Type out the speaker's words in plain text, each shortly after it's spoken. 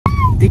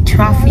The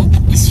traffic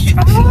is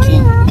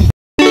trafficking.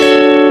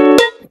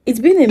 It's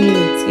been a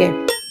minute,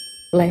 yeah.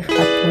 Life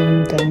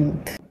happened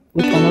and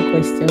we cannot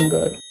question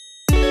God.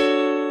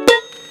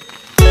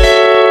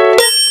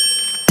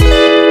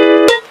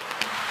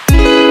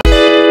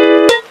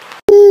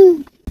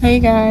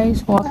 Hey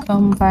guys,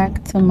 welcome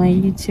back to my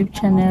YouTube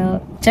channel.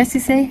 Jessie,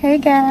 say hey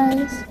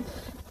guys.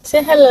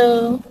 Say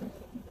hello.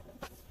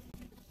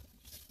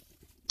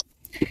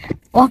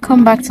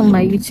 Welcome back to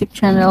my YouTube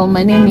channel.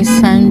 My name is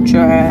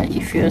Sandra.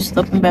 If you're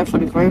stopping by for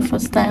the very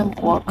first time,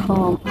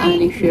 welcome.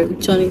 And if you're a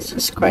returning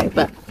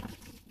subscriber,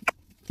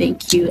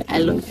 thank you. I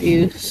love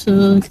you.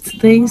 So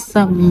today's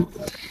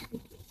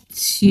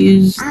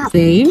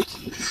Tuesday.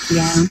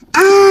 Yeah.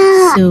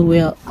 So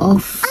we're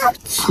off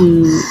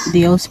to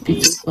the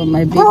hospital for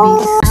my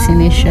baby's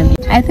vaccination.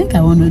 I think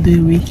I want to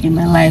do a week in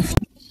my life.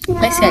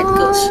 Let's see how it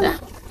goes. Yeah.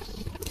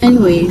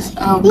 Anyways,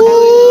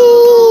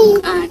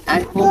 and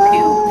I hope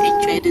you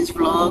enjoy this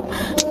vlog.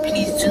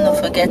 Please do not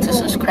forget to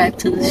subscribe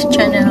to this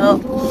channel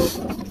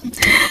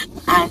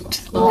and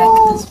like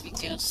this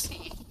video.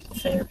 See,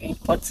 very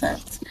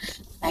important.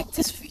 Like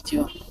this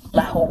video.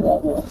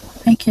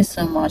 Thank you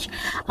so much.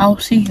 I'll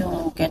see you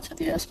when we get to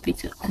the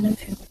hospital. I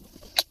love you.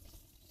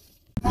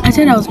 I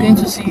said I was going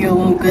to see you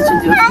when we get to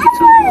the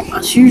hospital.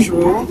 As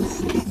usual,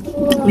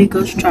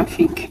 Lagos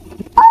traffic.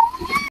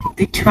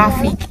 The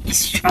traffic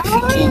is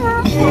trafficking.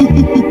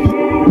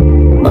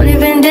 Only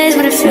been days,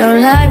 but it feel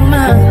like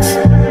months.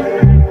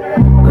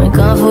 Been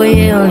gone for a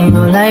year, only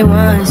know like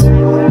once.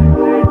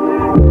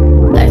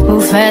 Life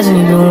move fast when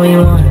you do what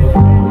you want.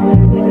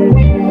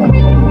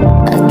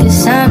 At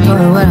this time,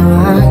 doing what I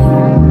want.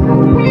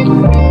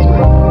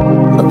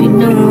 Hope you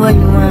doing what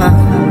you want.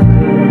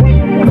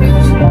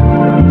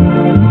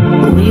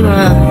 What we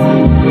want.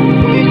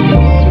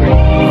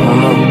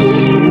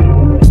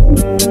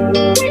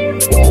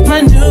 My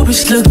new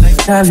bitch look like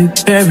Halle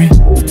Berry,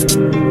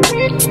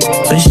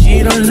 but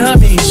she don't love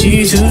me,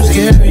 she too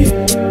scary.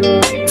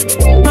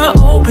 My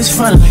old bitch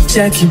fun like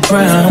Jackie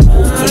Brown.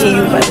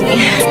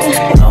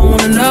 I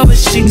wanna know if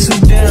she too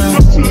down.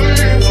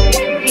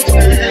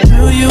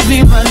 Will you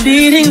be my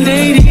leading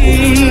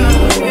lady?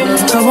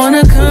 I want a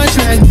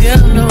contract,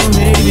 girl, no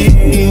maybe.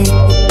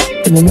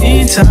 In the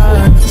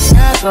meantime, it's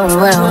not going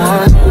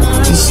well.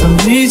 Just some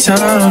me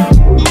time.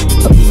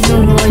 Hope you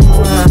know what you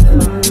want.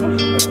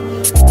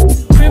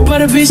 By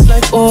the beach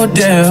like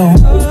Odell.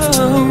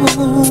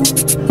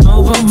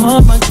 Oh, my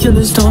mom, my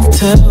killers don't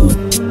tell.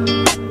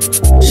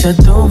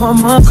 Shadow my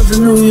mom, cause I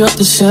knew you off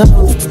the shelf.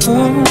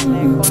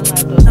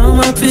 Now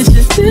my bitch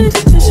is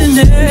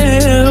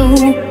Chanel.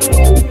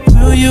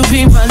 Will you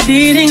be my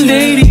leading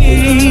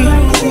lady?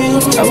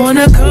 I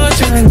wanna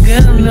contract,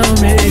 girl, no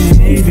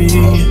maybe.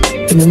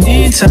 In the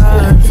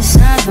meantime,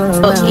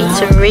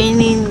 It's a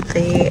raining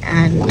day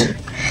and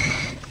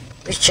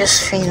we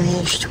just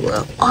finished.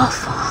 We're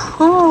off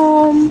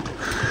home.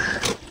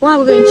 What are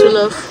we going to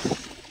love?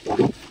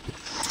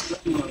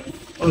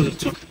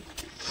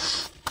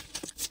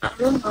 I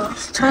don't know.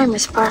 Time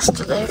is past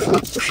 11. We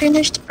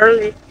finished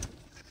early.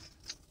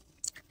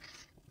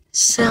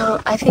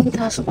 So I think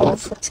that's all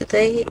for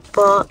today.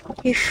 But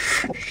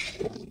if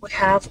we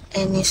have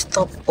any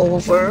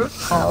stopover,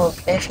 I'll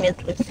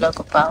definitely vlog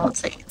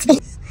about it.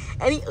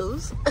 Any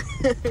O's?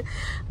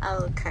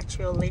 I'll catch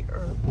you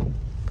later.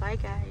 Bye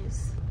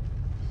guys.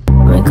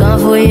 been gone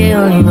for a year,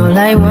 only know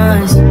like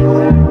once.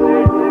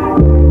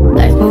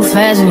 Life move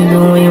fast when you do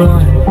what you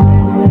want.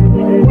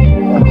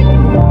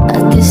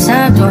 At this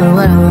time, doing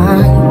what I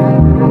want.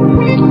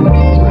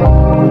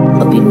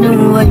 Hope you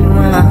doing what you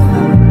want.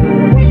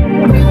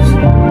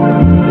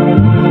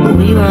 What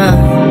we want.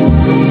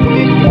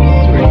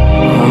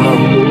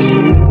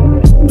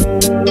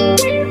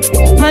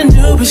 My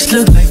new bitch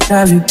look like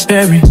Halle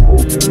Berry,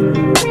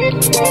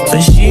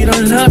 but she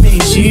don't love me,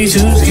 she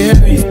too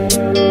scary.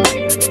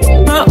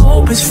 My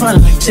old bitch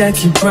fun like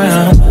Jackie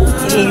Brown.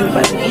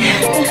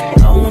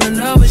 I wanna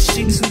know if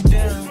she too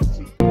down.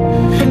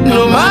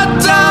 No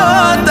matter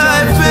what I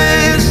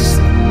face,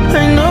 I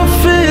know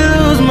fear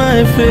lose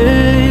my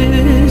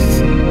face.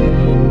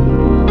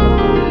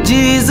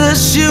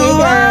 Jesus, you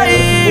are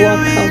here.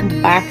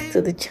 Welcome back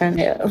to the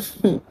channel.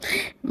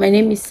 My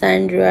name is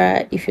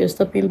Sandra. If you're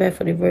stopping by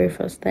for the very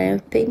first time,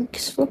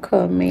 thanks for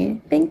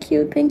coming. Thank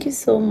you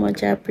so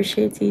much. I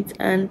appreciate it.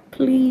 And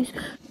please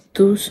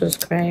do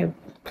subscribe,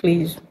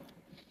 please,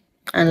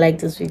 and like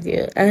this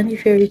video. And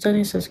if you're a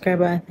returning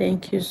subscriber,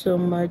 thank you so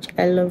much.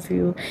 I love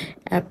you.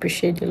 I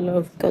appreciate the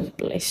love. God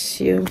bless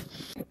you.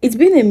 It's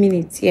been a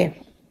minute, yeah.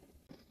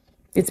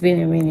 It's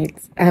been a minute.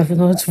 I have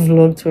not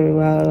vlogged for a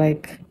while,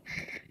 like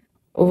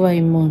over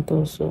a month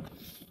or so.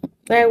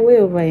 Like way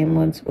over a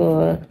month.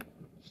 But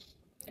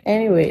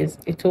anyways,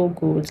 it's all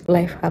good.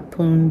 Life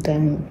happened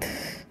and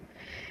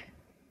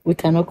we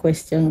cannot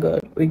question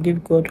God. We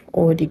give God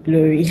all the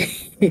glory.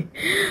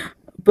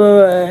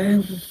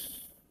 But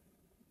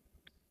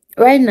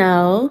right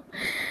now,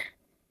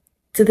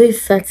 today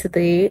is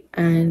Saturday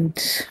and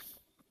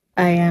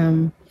I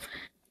am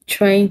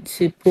trying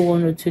to put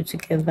one or two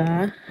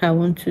together. I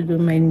want to do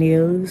my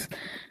nails,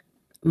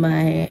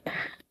 my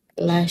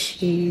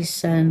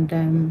lashes,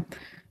 and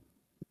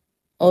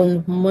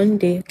on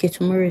Monday, okay,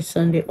 tomorrow is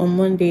Sunday. On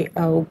Monday,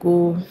 I'll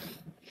go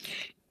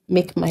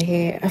make my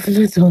hair. I've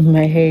not done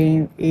my hair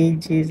in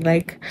ages.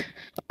 Like,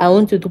 I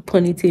want to do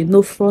ponytail,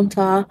 no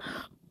frontal,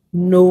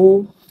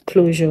 no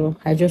closure.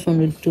 I just want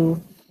to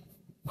do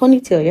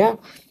ponytail, yeah,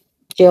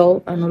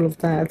 gel and all of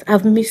that.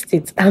 I've missed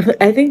it.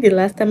 I think the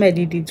last time I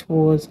did it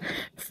was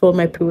for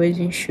my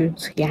pre-wedding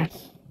shoot. Yeah,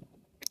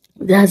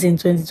 that's in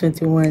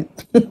 2021.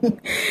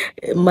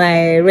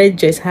 My red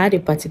dress had a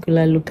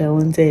particular look I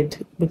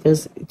wanted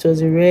because it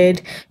was a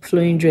red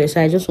flowing dress.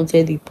 I just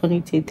wanted the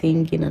ponytail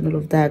thing in and all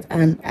of that,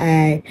 and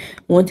I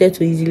wanted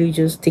to easily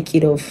just take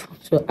it off.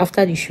 So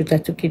after the shoot, I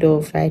took it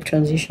off. I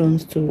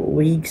transitioned to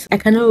wigs. I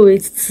cannot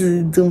wait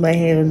to do my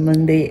hair on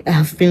Monday.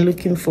 I've been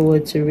looking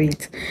forward to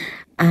it,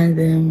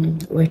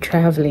 and we're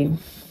traveling.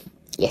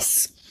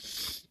 Yes,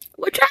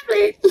 we're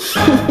traveling.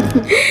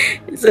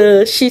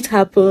 So shit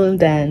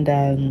happened, and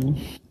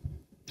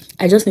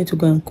I just need to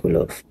go and cool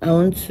off. I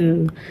want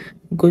to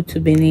go to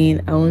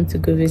Benin. I want to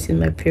go visit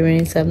my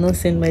parents. I've not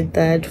seen my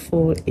dad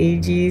for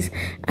ages.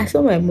 I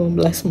saw my mom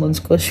last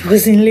month because she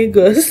was in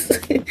Lagos.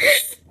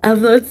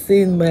 I've not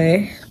seen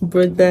my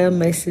brother,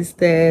 my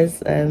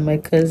sisters, and my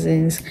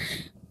cousins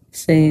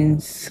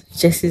since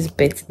Jesse's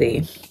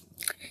birthday.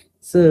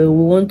 So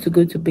we want to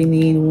go to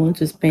Benin. We want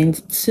to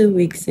spend 2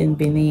 weeks in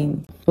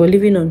Benin. We're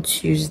leaving on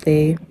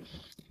Tuesday.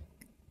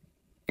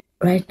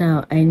 Right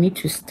now, I need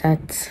to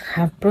start.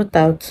 I've brought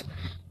out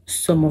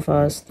some of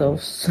our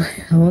stuff, so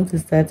I want to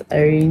start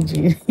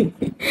arranging.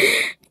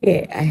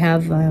 Yeah, I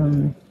have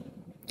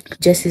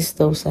Jesse's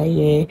stuff are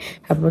here.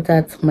 I brought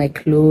out my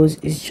clothes.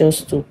 It's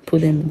just to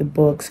put them in the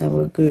box and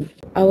we're good.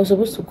 I was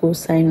supposed to go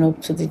sign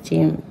up to the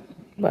gym,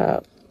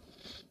 but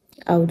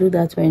I'll do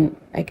that when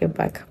I get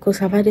back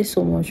because I've added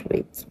so much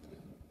weight.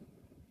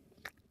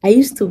 I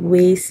used to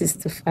weigh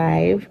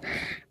 65.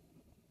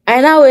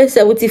 I now weigh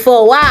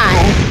 74.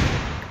 Why?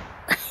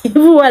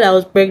 Even while I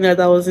was pregnant,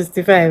 I was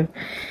 65.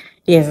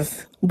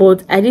 Yes,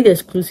 but I did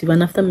exclusive,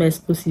 and after my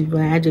exclusive,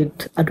 I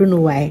added. I don't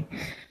know why.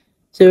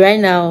 So right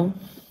now,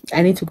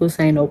 I need to go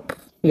sign up.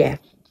 Yeah,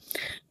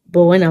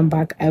 but when I'm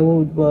back, I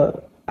will.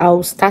 But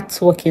I'll start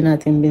working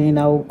out in Benin.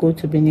 I'll go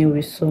to Benin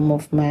with some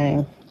of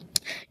my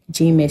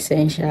gym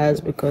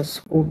essentials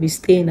because we'll be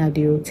staying at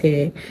the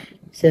hotel.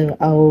 So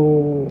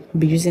I'll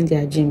be using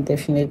their gym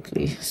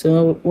definitely.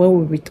 So when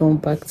we return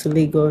back to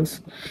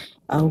Lagos,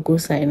 I'll go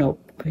sign up.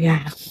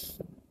 Yeah,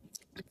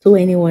 to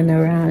anyone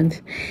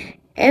around.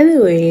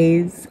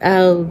 Anyways,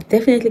 I'll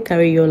definitely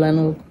carry you all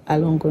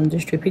along on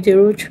this trip. It's a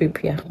road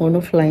trip, yeah. We're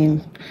not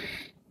flying.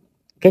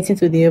 Getting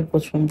to the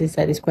airport from this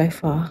side is quite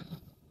far.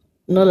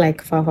 Not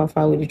like far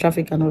with the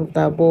traffic and all of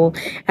that. But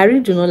I really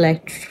do not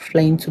like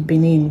flying to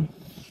Benin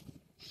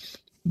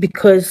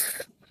because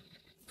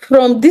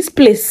from this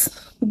place,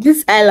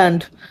 this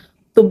island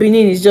to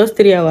Benin is just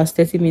 3 hours,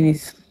 30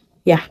 minutes.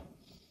 Yeah.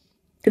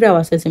 3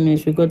 hours, 30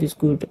 minutes. We got is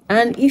good.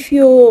 And if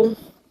you're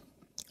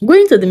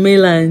going to the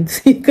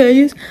mainland, you can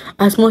use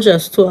as much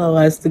as 2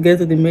 hours to get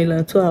to the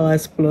mainland, 2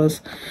 hours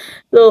plus.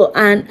 So,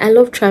 and I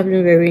love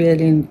traveling very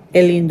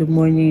early in the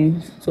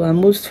morning. So, and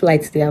most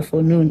flights they are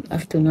for noon,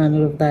 afternoon, and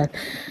all of that.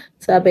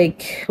 So, I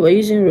beg, we're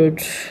using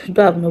road.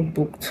 Though I've not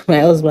booked. My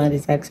husband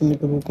is asking me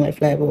to book my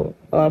flight, but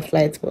our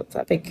flight, but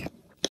I beg.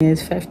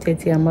 It's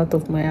 5:30. I'm out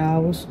of my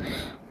house,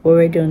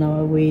 already on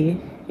our way.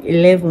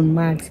 11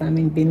 max. I'm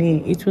in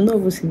Benin. It will not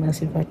even seem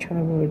as if I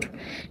traveled.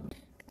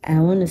 I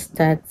want to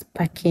start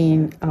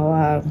packing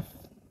our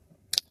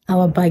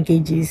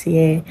baggages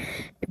here.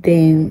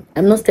 Then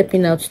I'm not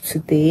stepping out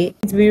today.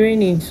 It's been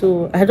raining,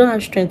 so I don't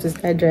have strength to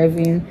start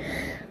driving.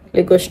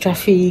 Lagos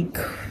traffic,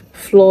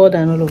 flood,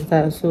 and all of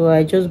that. So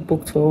I just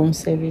booked her home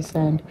service,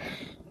 and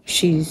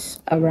she's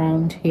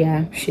around.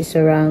 Yeah, she's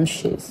around.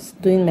 She's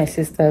doing my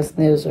sister's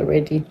nails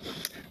already.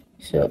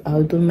 So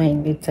I'll do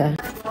mine later.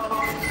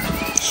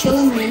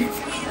 Show me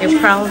a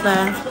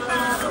prouder.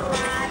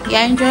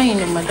 You're enjoying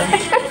it, madam.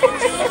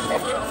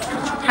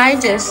 Hi,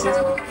 Jessie.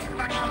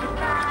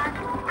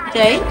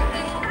 Okay.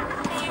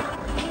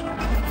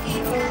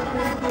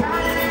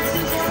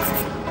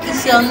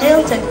 Is your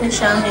nail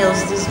technician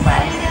nails this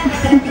by?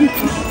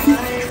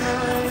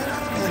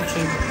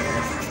 Okay.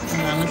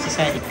 I'm not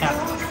inside the car.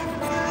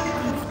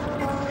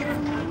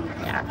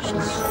 Yeah,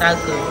 she's that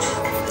good.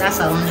 That's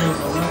our own nails,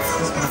 but not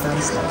this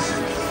madam's stuff.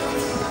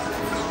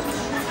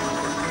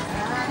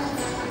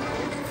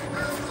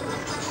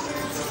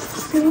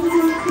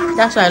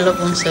 That's why I love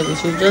home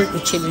service. You'll just be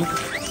chilling.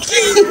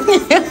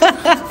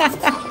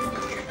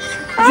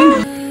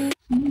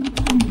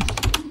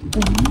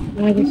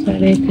 I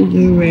decided to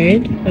do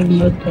red. I've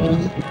not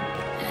done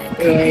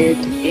red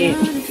in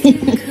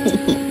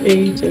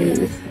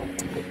ages.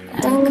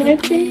 Oh, I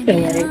think I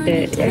like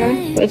it.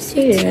 Yeah, but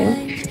see, yeah.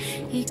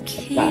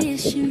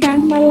 That's the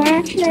my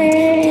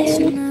lashes.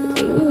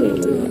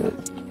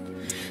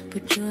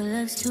 But your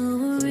love's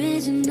too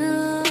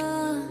original.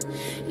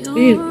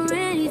 You're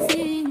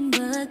anything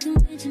but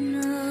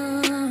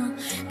conventional.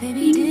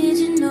 Baby, did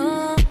you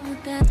know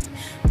that?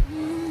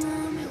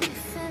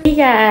 Hey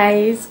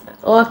guys,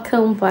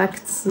 Welcome back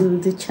to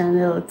the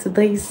channel.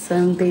 Today is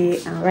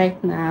Sunday, and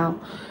right now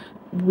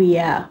we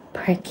are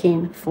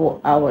packing for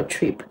our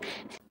trip.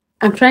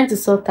 I'm trying to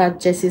sort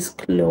out Jesse's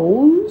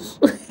clothes.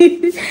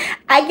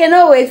 I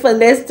cannot wait for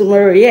next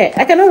tomorrow. Yeah,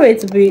 I cannot wait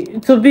to be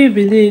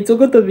Benin, to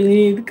go to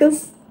Benin,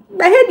 because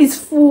my head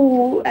is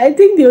full. I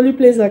think the only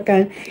place I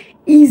can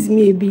ease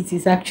me a bit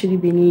is actually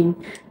Benin.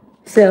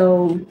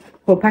 So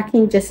we're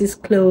packing Jesse's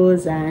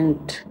clothes,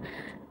 and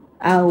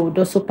I would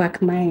also pack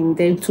mine.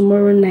 Then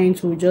tomorrow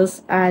night we'll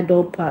just add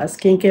up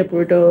skincare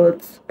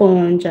products,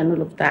 sponge, and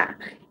all of that.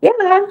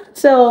 Yeah,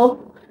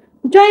 so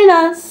join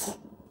us.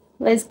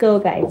 Let's go,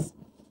 guys.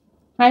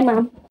 Hi,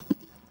 ma'am.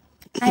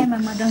 Hi, my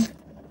madam.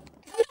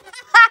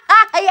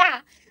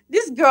 Yeah,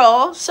 this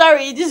girl.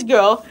 Sorry, this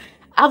girl.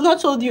 I've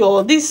not told you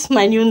all. This is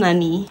my new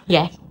nanny.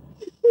 Yeah.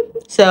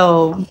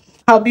 So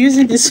I'll be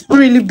using this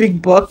really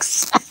big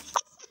box.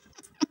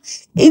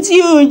 It's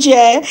huge,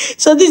 yeah.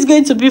 So this is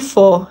going to be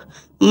for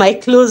my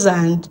clothes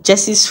and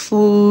Jesse's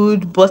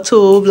food,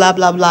 bottle, blah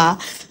blah blah.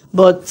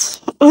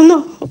 But oh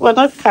no, we're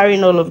not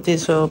carrying all of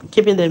this. We're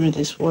keeping them in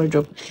this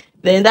wardrobe.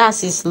 Then that's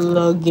his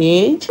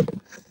luggage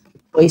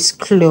for his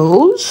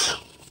clothes.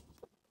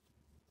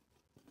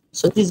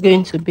 So this is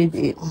going to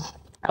be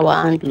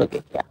our hand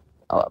luggage, yeah,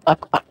 our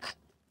backpack.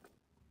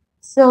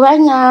 So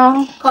right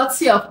now,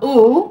 Courtesy of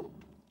who?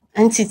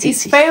 Auntie His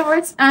Titi.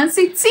 favorite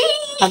Auntie T.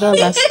 I don't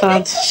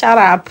understand. Shut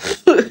up.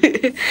 So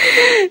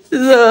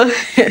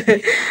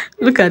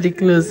look at the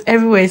clothes.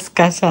 Everywhere is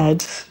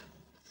scattered.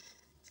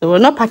 So we're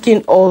not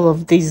packing all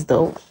of these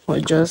though.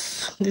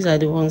 These are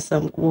the ones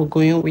that we're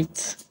going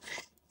with.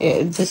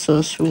 Yeah, this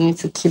ones we need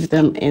to keep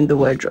them in the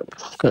wardrobe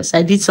because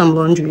I did some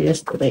laundry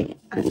yesterday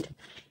and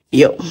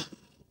yo.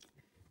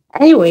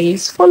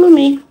 Anyways, follow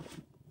me.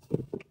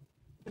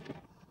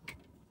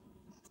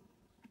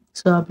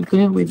 So I'll be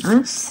going with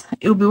this.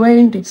 You'll be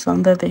wearing this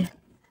under there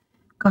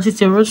because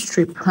it's a road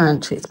trip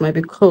and it might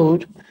be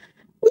cold.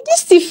 Would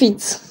this still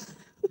fit?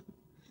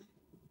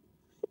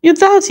 You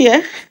doubt,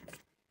 yeah?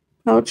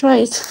 I'll try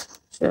it.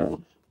 So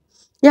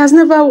he has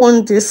never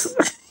worn this.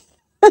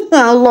 A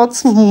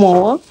lot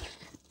more.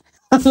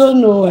 I don't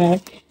know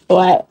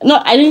why.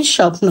 No, I didn't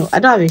shop. No, I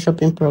don't have a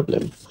shopping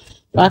problem.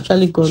 We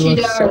actually got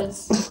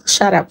lots of,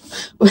 shut up.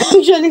 We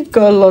actually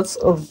got lots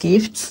of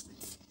gifts.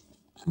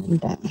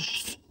 And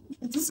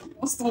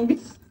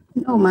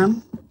no,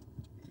 ma'am.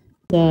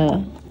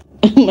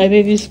 My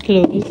baby's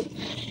clothes.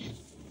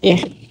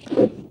 Yeah.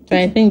 So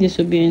I think this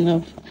will be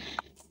enough.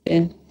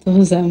 Then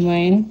those are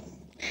mine.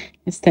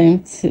 It's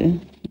time to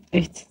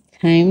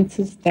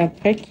start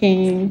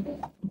packing.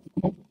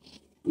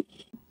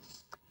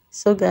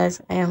 So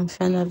guys, I am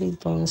finally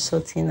done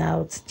sorting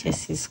out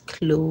Jesse's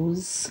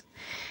clothes.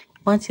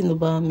 One thing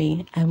about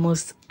me, I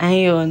must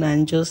iron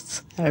and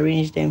just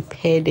arrange them,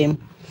 pair them,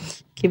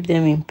 keep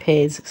them in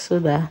pairs so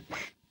that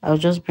I'll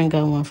just bring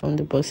out one from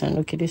the box and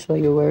okay, this is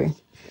what you're wearing.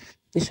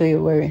 This is what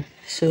you're wearing.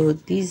 So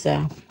these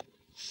are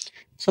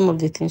some of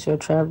the things we're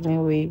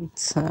traveling with.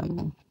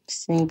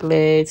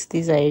 Singlets,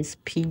 these are his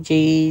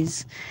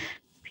PJs,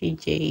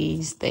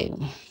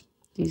 then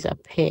these are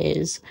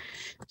pairs.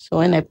 So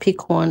when I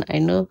pick one, I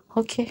know,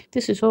 okay,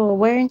 this is what we're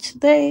wearing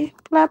today,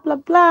 blah blah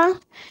blah.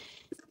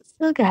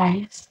 So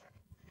guys,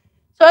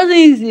 so it's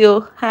easy.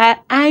 I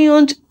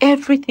ironed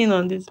everything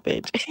on this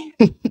bed.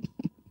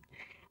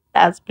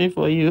 That's me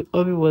for you.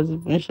 Obi was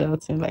even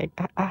shouting like,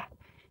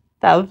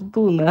 that's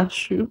doing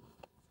shoe.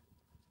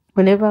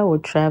 Whenever we're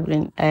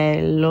traveling,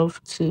 I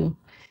love to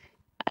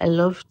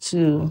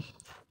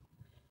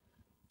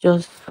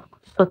just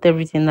sort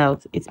everything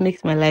out. It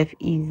makes my life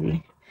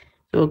easy.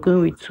 So we're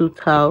going with 2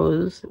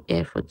 towels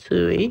here for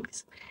 2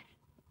 weeks.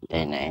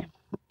 Then a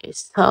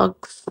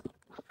socks,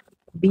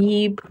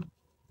 bib.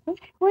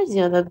 Where's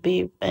the other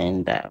bib?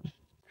 And I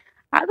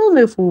don't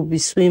know if we'll be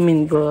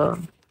swimming, but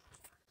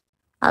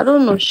I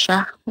don't know,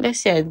 Sha. Let's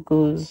see how it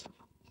goes.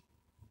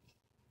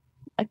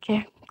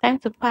 Okay, time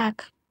to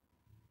pack.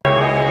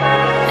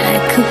 I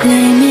could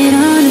blame it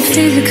on the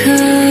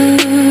physical.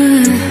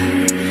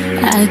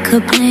 I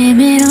could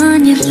blame it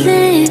on your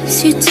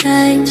lips, your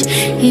touch,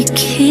 your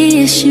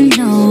kiss, you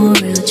know,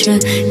 real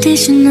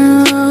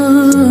traditional.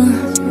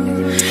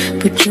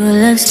 But your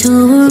love's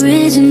too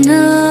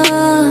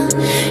original.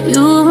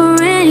 You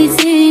were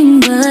anything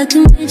but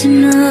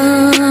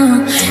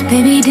conventional.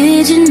 Baby,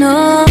 did you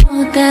know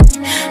that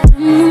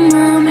from the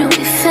moment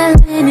we fell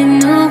in and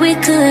knew we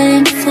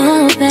couldn't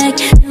fall back,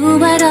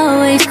 knew I'd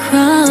always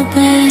crawl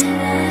back.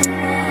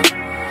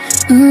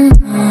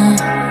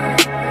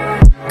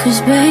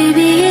 Cause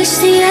baby, it's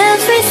the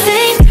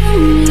everything for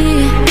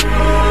me,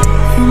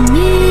 for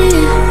me,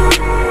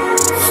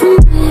 for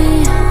me.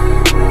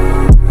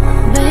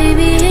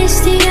 Baby, it's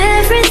the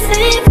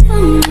everything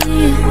for me,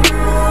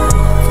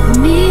 for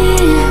me,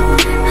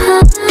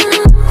 oh,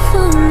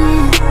 for me.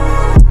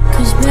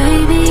 Cause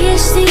baby,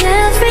 it's the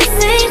everything.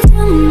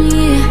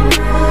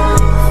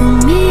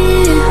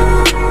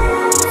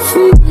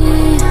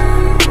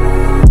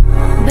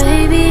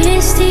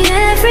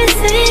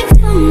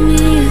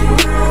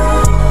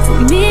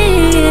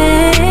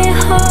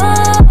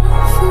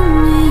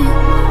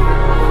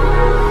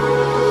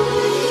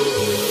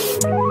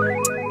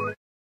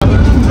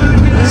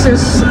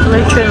 this is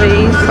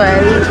literally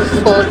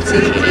 5:40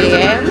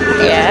 a.m.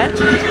 Yeah,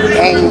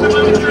 and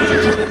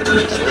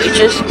we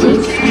just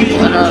moved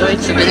on our way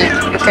to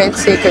Benin. You can't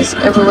see because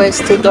everywhere is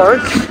too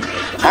dark.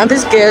 And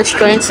this girl is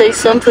trying to say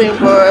something,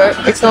 but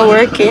it's not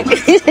working.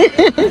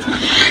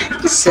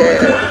 So,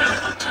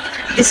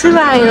 you see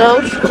why I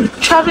love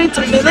traveling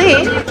to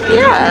Benin?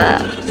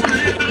 Yeah.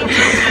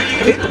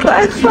 It's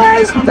quite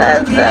fast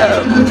that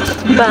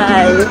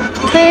by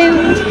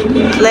 10,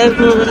 11,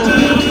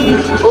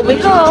 we'll be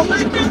home.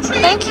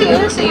 Thank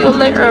you. See you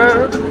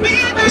later.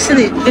 You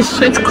see the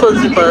sweet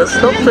cozy bus.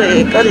 Don't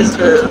play. That is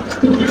good.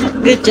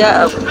 Good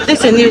job. This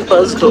is a new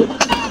bus though.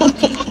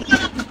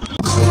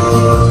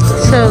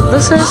 So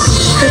this is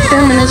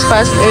 15 minutes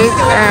past 8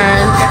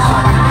 and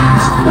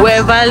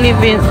we're about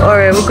leaving,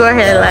 or we'll go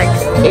ahead like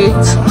 8.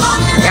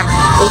 Yeah,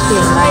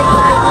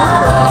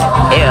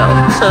 8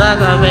 yeah, so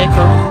that's our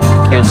vehicle.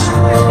 Cute.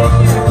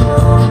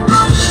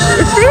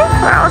 You see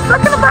what I was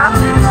talking about?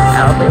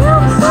 I'll be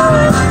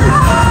outside.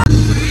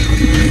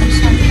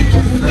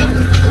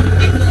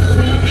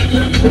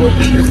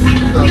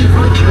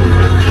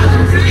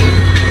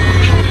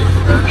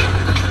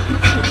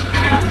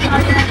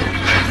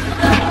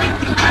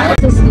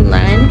 This is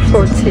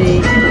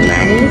 9:49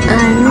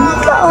 and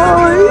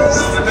guys,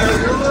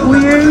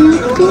 we're in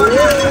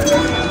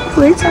Benin.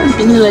 Wait, I've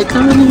been like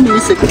how many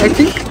minutes ago? I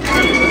think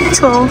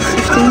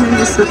 12-15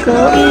 minutes ago.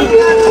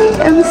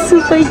 I'm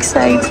super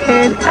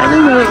excited. I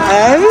don't know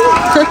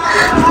why,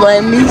 but I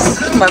miss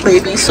my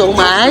baby so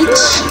much.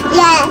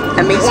 Yeah,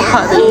 I miss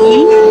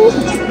Honey.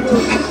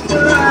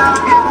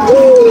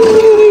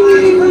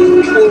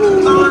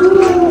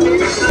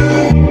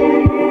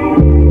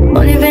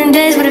 Only been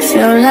days, but it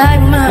feel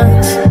like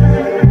months.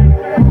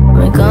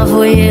 Been gone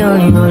for a year,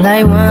 only know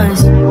like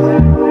once.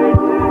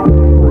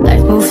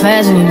 Life move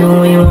fast when you do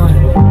what you want.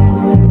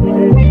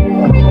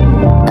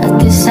 I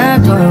guess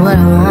I'm doing what I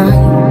want.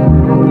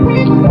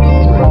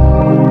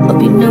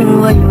 Hope you doing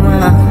what you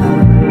want.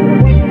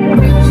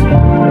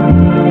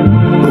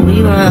 What we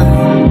want.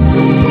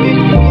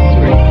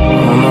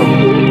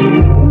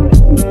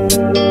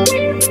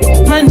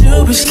 My new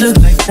bitch look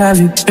like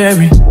Halle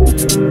Berry,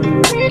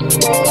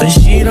 but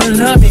she don't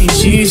love me,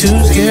 she too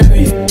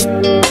scary.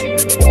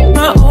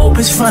 My old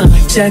bitch fun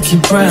like Jackie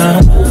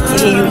Brown.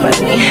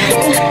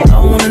 I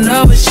wanna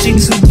know if she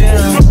too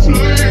down.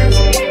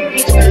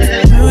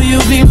 Will you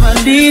be my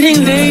leading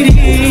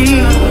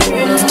lady?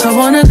 I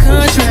want a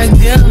contract,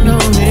 girl, no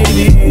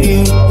maybe.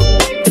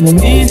 In the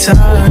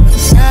meantime,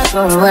 Decide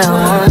for what I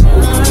want.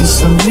 need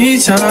some me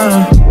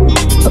time.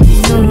 Hope you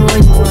doing what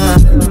you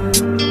want.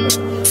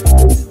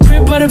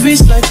 Crib by the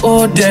beach like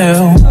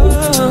Odell.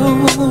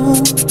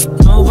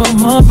 Over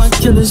all my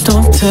killers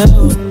don't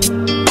tell.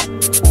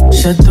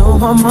 Shadow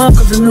my mom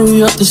cause I New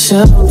York the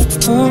shell.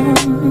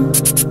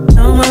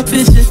 Now my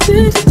bitch is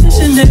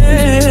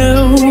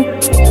Chanel.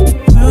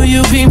 Will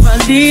you be my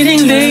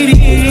leading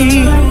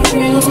lady?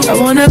 I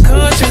wanna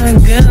contract,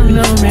 girl,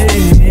 no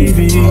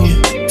maybe.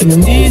 In the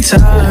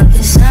meantime,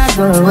 Decide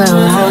for what I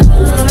want.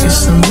 get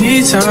some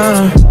me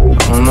time.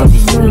 Hope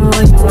you doing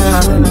what you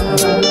want.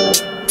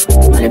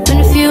 Only been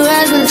a few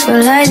hours, but it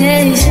feel like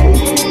days.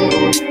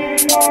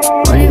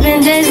 Only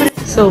been days, but it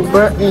So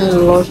brought in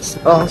lots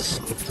of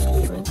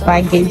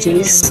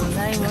baggages.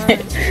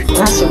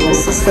 That's from my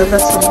sister.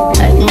 That's from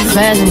like move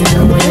fast when you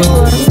do what you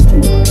want.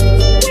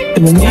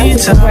 In the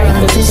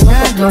meantime,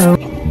 Decide for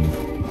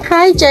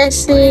Hi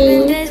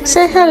Jessie.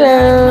 Say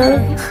hello.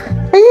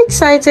 Are you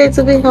excited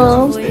to be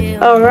home?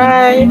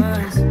 Alright.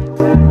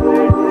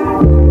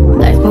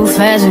 life move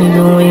fast when you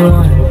do what you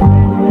want.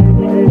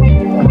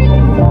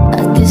 I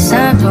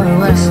decide for what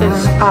I This is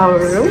want. our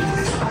room.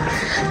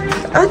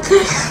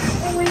 Okay.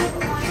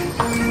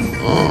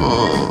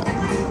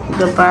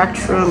 The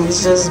bathroom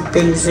is just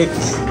basic.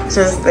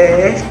 Just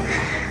there.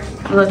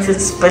 Nothing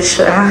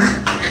special.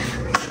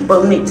 But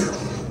neat.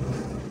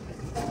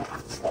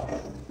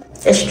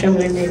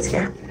 Extremely neat,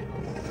 yeah.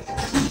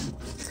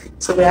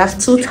 So we have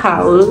 2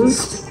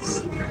 towels.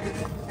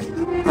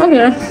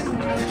 Okay.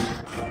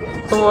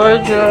 The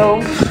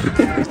wardrobe.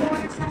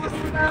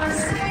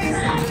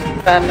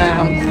 And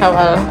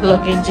our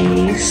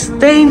luggages.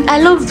 Then I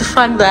love the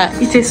fact that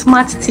it's a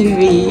smart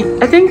TV.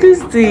 I think this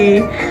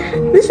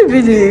should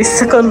be the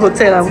second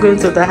hotel I'm going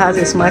to that has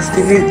a smart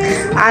TV.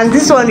 And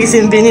this one is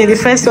in Benin. The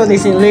first one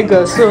is in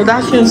Lagos. So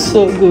that feels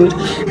so good.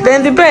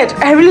 Then the bed.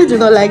 I really do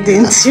not like the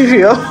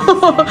interior.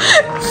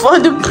 For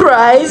the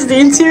price, the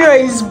interior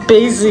is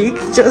basic,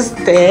 just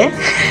there,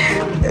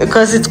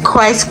 because it's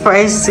quite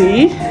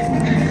pricey.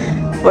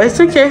 But it's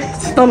okay.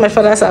 It's not my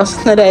father's house.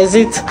 Neither is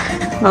it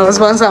my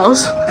husband's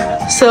house.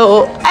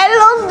 So I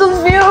love the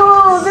view.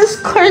 This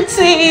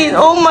curtain.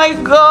 Oh my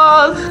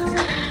god.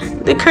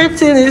 The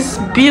curtain is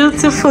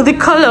beautiful. The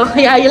color.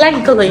 Yeah, you like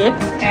the color, yeah?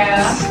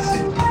 Yeah.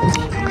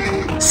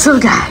 So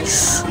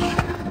guys,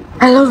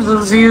 I love the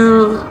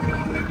view.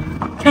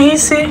 Can you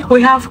see?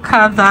 We have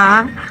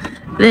Kava.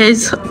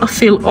 There's a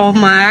Phil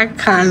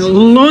Omark and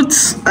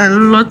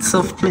lots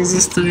of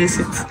places to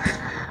visit.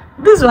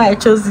 this is why I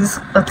chose this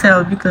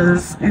hotel,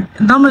 because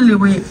normally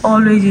we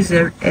always use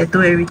a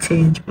Edo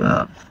Heritage,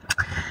 but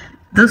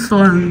this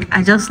one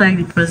I just like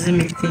the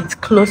proximity. It's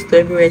close to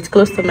everywhere. It's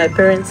close to my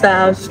parents'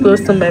 house,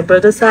 close to my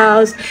brother's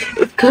house,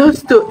 it's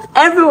close to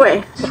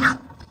everywhere.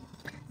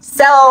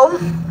 So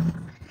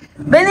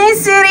Benin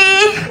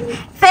City,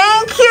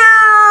 thank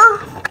you.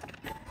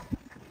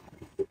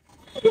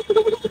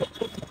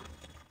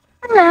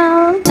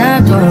 Hello.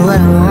 Stop doing what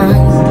I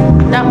want.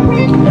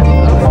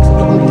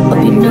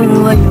 Hope you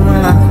know what you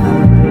want.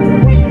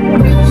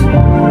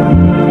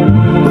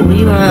 What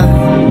you want.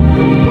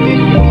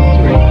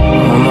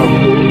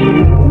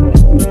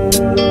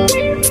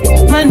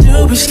 My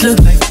new bitch look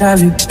like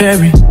Halle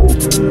Berry,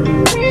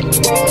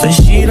 but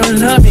she don't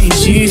love me,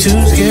 she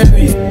too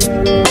scary.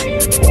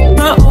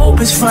 My old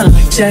bitch front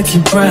like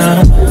Jackie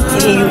Brown.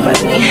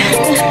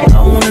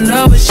 I wanna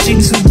know if she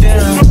too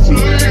down.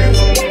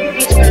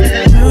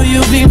 Will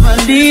you be my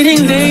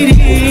leading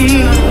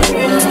lady?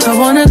 I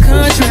want a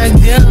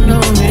contract, girl, no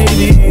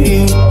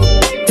maybe.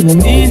 In the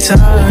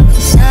meantime,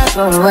 Stop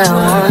doing what I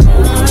want.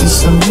 it's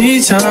some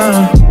me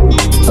time.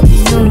 Hope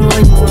you know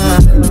what you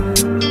want.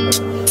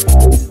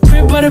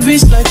 Crib by the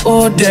beach like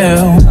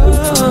Odell.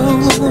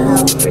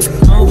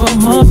 Over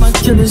mom, my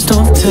killers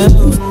don't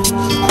tell.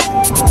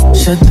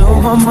 Shut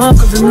down my mom,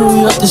 cause I knew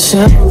you off the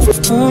shelf.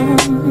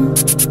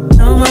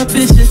 Now my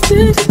bitch is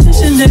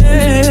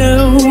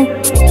Chanel.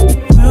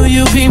 Will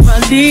you be my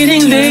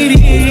leading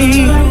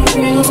lady?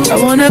 I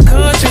wanna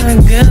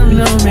contract, girl,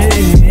 no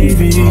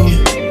maybe.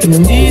 In the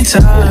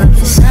meantime,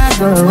 Stop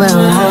doing what I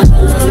want.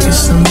 it's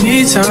some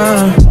me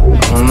time.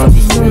 Hope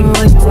you know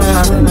what you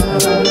want.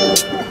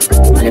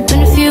 Only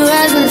been a few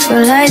hours, but it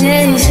feel like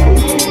days.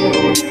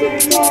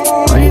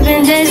 Only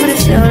been days, but it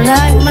feel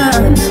like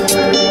months.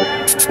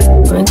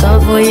 Been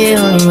gone for a year,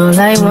 only know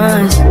like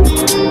once.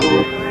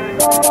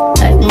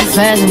 Life move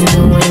fast and you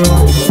know what you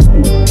want.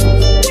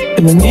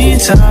 In the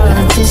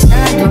meantime, Just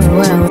not doing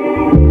what I want.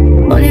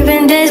 Only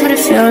been days, but it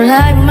feel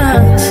like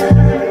months.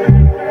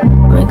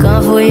 Been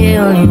gone for a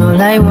year, only know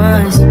like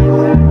once.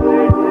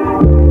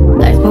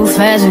 Life move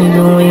fast and you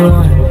know what you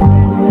want.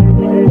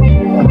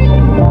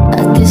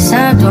 At this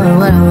time, doing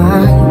what I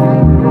want.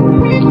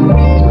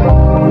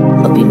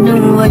 Hope you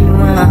know what you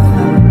want.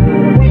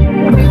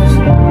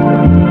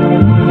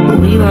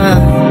 What you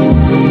want.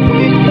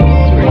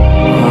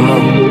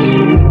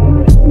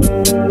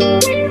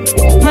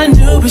 my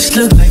new bitch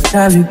look like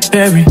Halle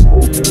Berry,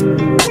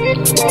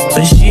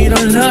 but she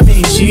don't love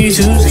me, she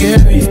too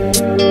scary.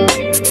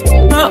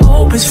 My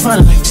old bitch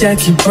front like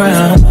Jackie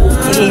Brown.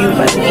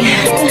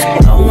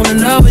 I wanna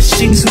know if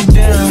she too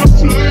down.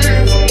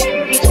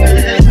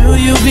 Will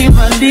you be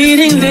my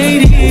leading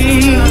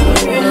lady?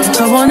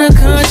 I want a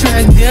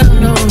contract, girl,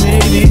 no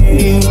maybe.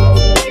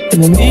 In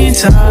the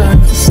meantime,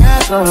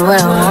 Stop doing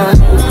what I want.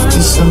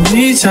 it's some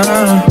me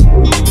time.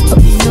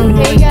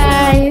 Hey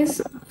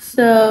guys,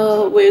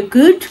 so we're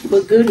good,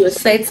 we're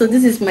set. So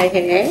this is my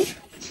hair.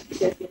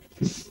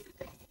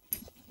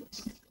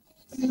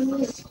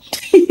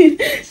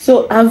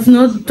 So I've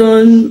not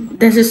done,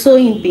 there's a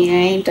sewing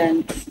behind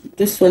and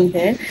this one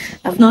here.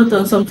 I've not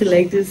done something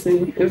like this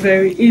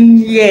in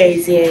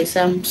years.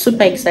 I'm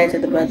super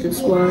excited about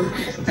this one.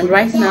 And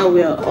right now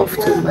we are off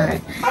to my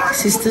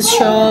sister's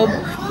shop.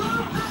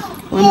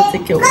 I want to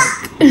take a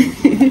walk.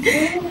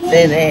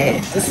 Then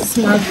this is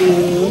my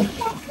view.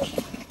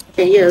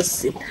 And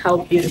yes, how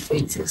beautiful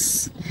it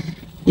is.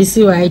 You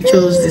see why I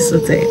chose this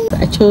hotel.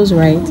 I chose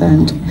right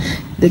and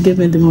they gave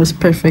me the most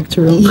perfect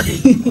room.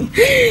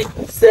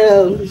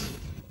 So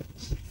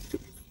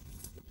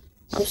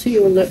I'll see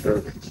you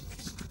later.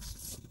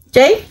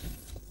 Jay,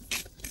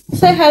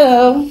 say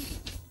hello.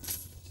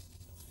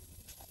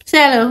 Say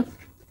hello.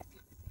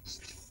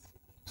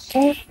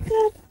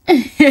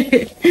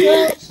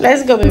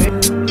 Let's go, baby.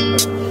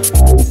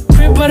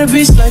 Crib by the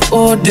beach like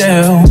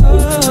Odell.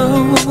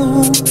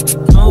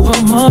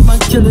 Over mom, my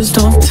killers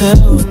don't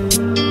tell.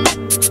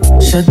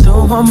 Shut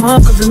down my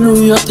mom, cause I knew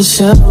you off the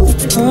shelf.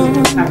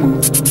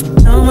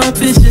 Now my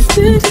bitch is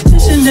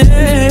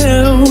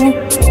Chanel.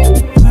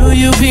 Will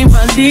you be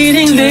my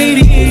leading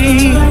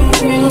lady?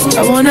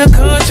 I wanna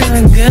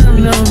contract, girl,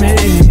 no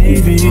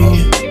maybe.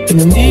 In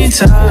the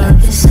meantime,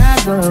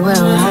 Stop doing what I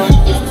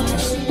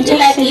want. Do you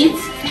like it?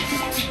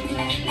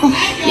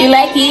 You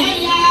like it?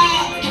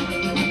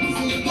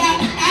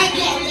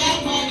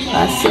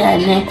 I see I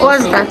never.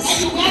 What's that?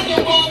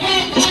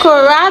 It's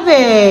called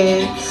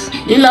rabbit.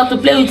 You love to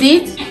play with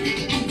it?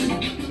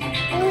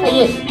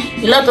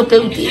 You love to play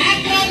with it?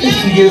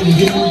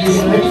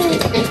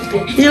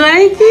 You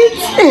like it?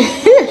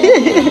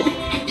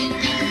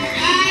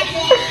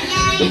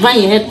 When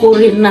you head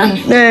calling now.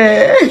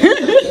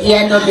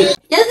 Yeah, no big.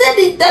 Just said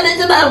the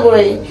international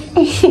boy.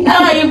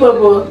 How are you,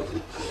 Bobo?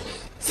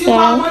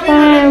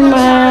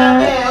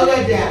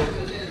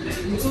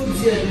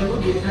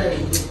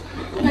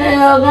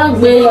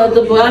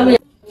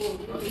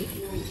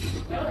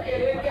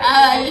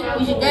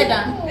 We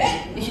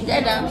should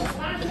get down.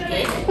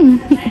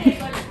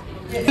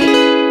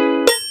 Okay.